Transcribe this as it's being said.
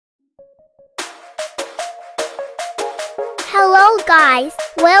Hello guys,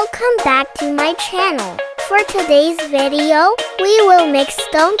 welcome back to my channel. For today's video, we will mix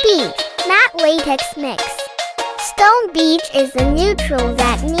Stone Beige Matte Latex Mix. Stone Beige is a neutral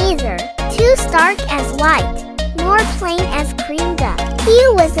that neither too stark as white, nor plain as cream duck.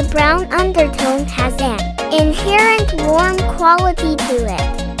 Hue with a brown undertone has an inherent warm quality to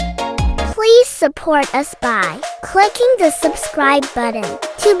it. Please support us by clicking the subscribe button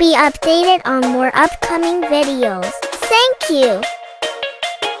to be updated on more upcoming videos. Thank you.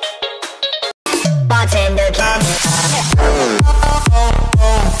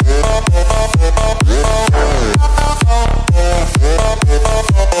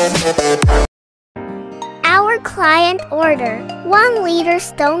 Our client order 1 liter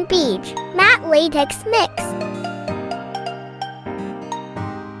Stone Beige Matte Latex Mix.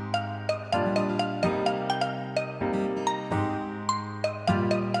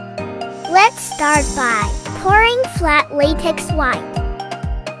 Let's start by pouring flat latex white.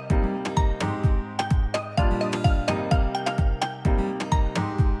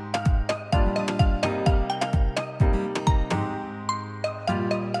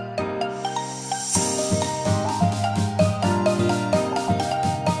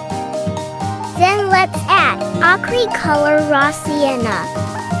 Then let's add Acrylic color raw sienna.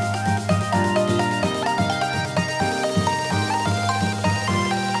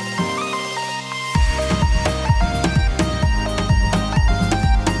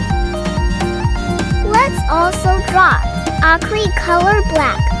 Let's also drop Acrylic color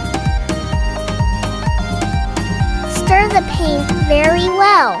black. Stir the paint very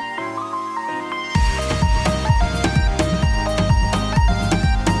well.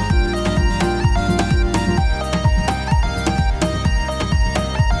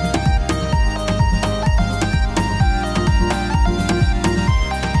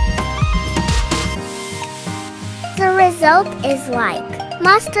 The result is like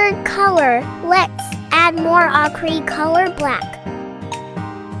mustard color. Let's add more Acrylic color black.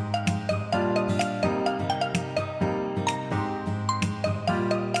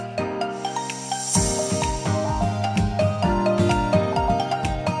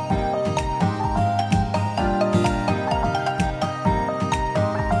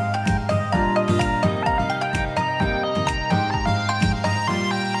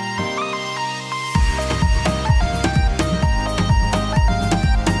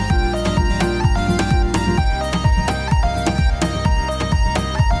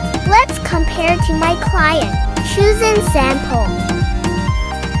 Let's compare to my client. Choose in sample.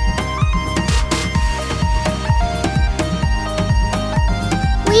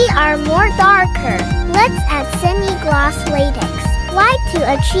 We are more darker. Let's add semi-gloss latex white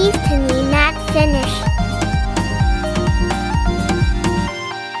to achieve tiny matte finish.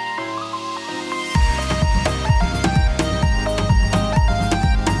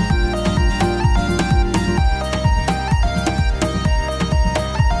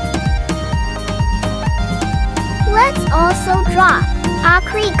 Let's also drop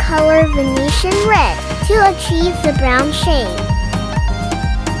Acrylic color Venetian red to achieve the brown shade.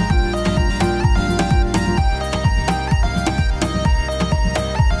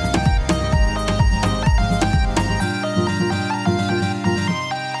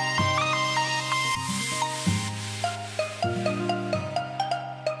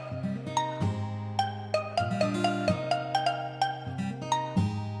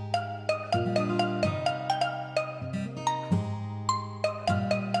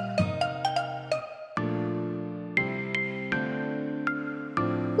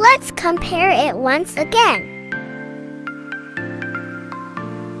 Let's compare it once again.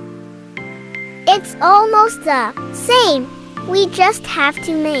 It's almost the same. We just have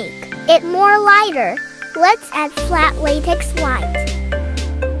to make it more lighter. Let's add flat latex white.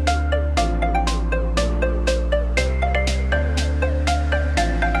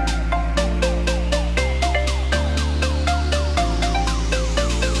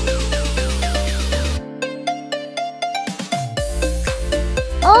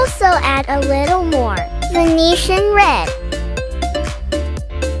 Also add a little more Venetian red.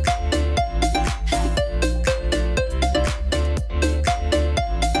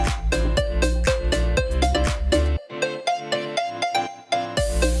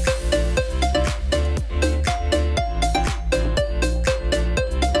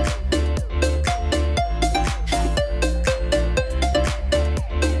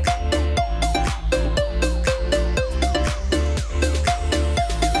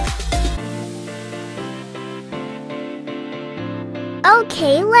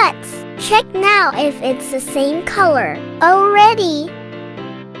 Okay, let's check now if it's the same color already.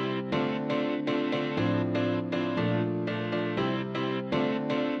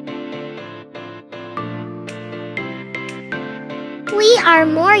 We are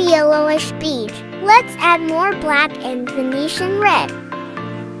more yellowish beige. Let's add more black and Venetian red.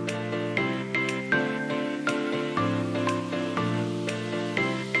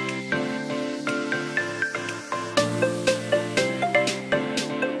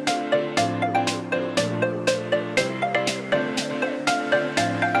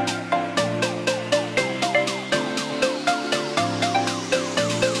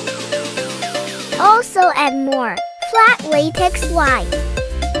 Also add more flat latex white.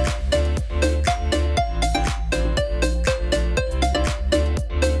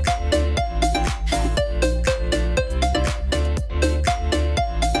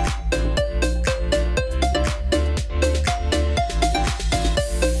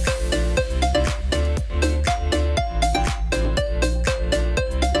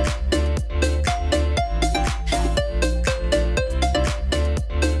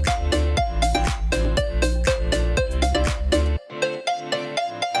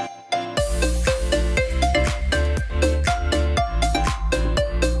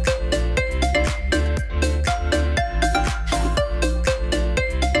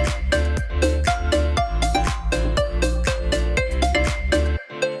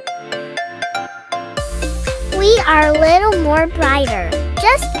 We are a little more brighter.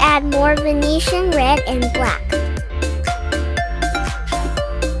 Just add more Venetian red and black.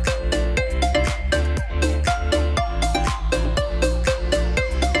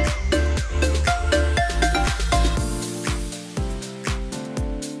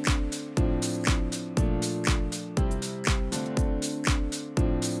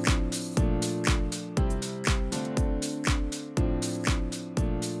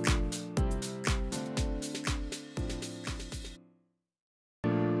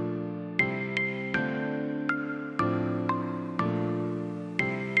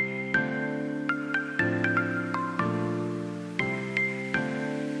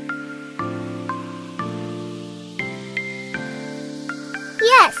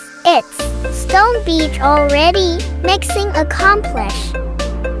 Yes, it's Stone Beach already. Mixing accomplished.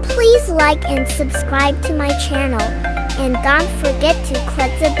 Please like and subscribe to my channel. And don't forget to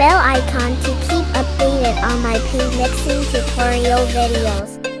click the bell icon to keep updated on my paint mixing tutorial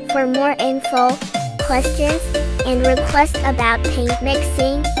videos. For more info, questions, and requests about paint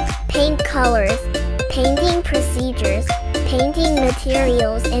mixing, paint colors, painting procedures, painting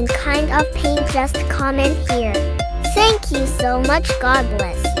materials, and kind of paint, just comment here. Thank you so much. God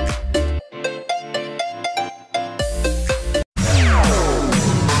bless.